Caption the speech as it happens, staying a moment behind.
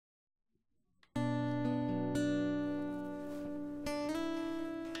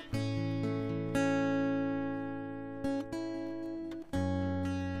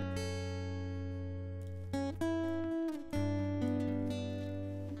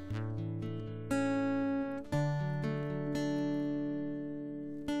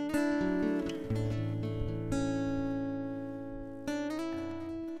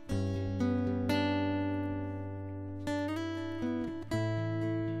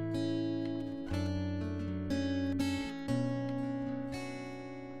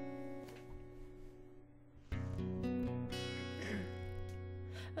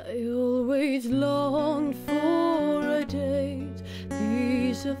I always longed for a date,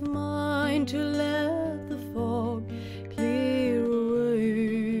 peace of mind to let the fog clear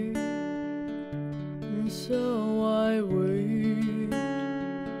away, and so I wait.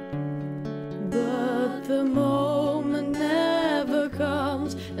 But the moment never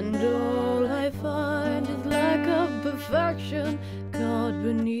comes, and all I find is lack of perfection caught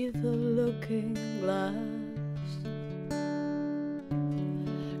beneath a looking glass.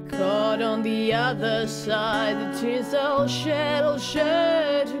 Caught on the other side, the tears I'll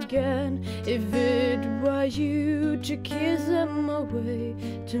shed again. If it were you to kiss them away,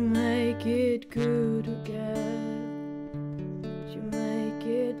 to make it good again, to make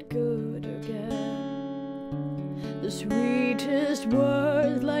it good again. The sweetest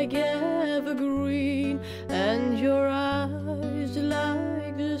words like evergreen, and your eyes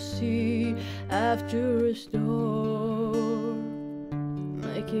like the sea after a storm.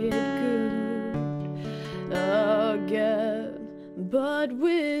 Make it good again. But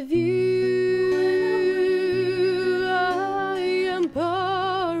with you I am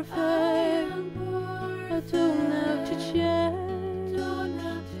perfect. I don't have to change,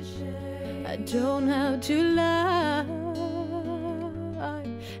 I don't have to lie.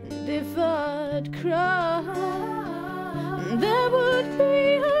 And if I'd cry, there would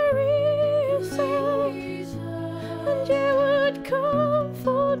be a reason, and you would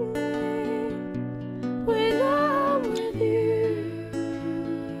comfort me when I'm with you,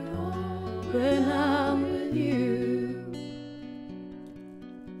 when I'm with you.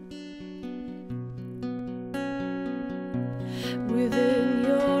 Within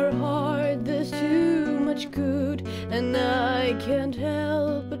your heart there's too much good, and I can't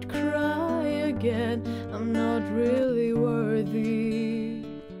help but cry again. I'm not really worthy,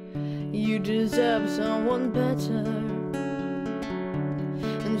 you deserve someone better.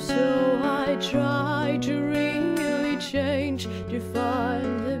 And so I try to really change, to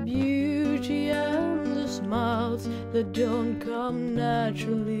find the beauty and the smiles that don't come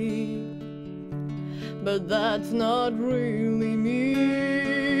naturally. But that's not really me.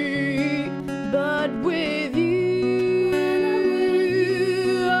 But with you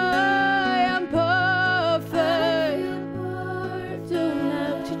I am perfect. I don't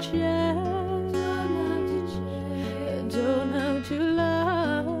have to change, I don't have to lie.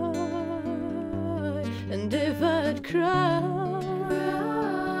 And if I'd cry,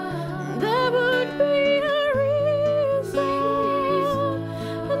 there would be a reason,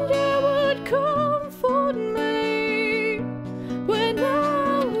 and you would comfort me when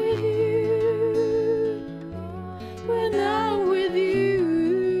I'm with you, when I'm with you.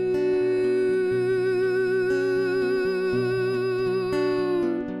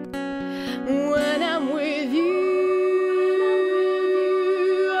 When I'm with you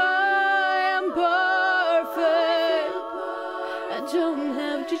I don't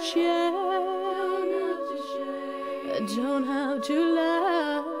have to change, I don't have to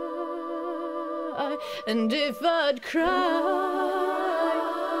lie. And if I'd cry,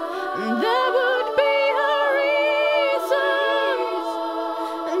 there would be a reason,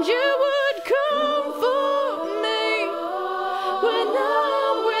 and you would comfort me when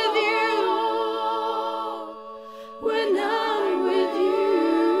I'm with you, when I'm with you.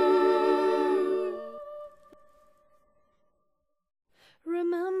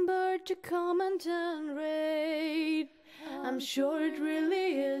 Remember to comment and rate. I'm sure it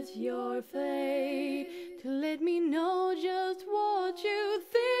really is your fate to let me know just what you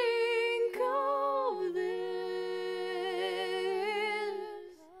think of this.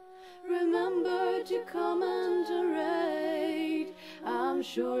 Remember to comment and rate. I'm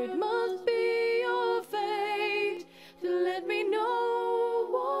sure it might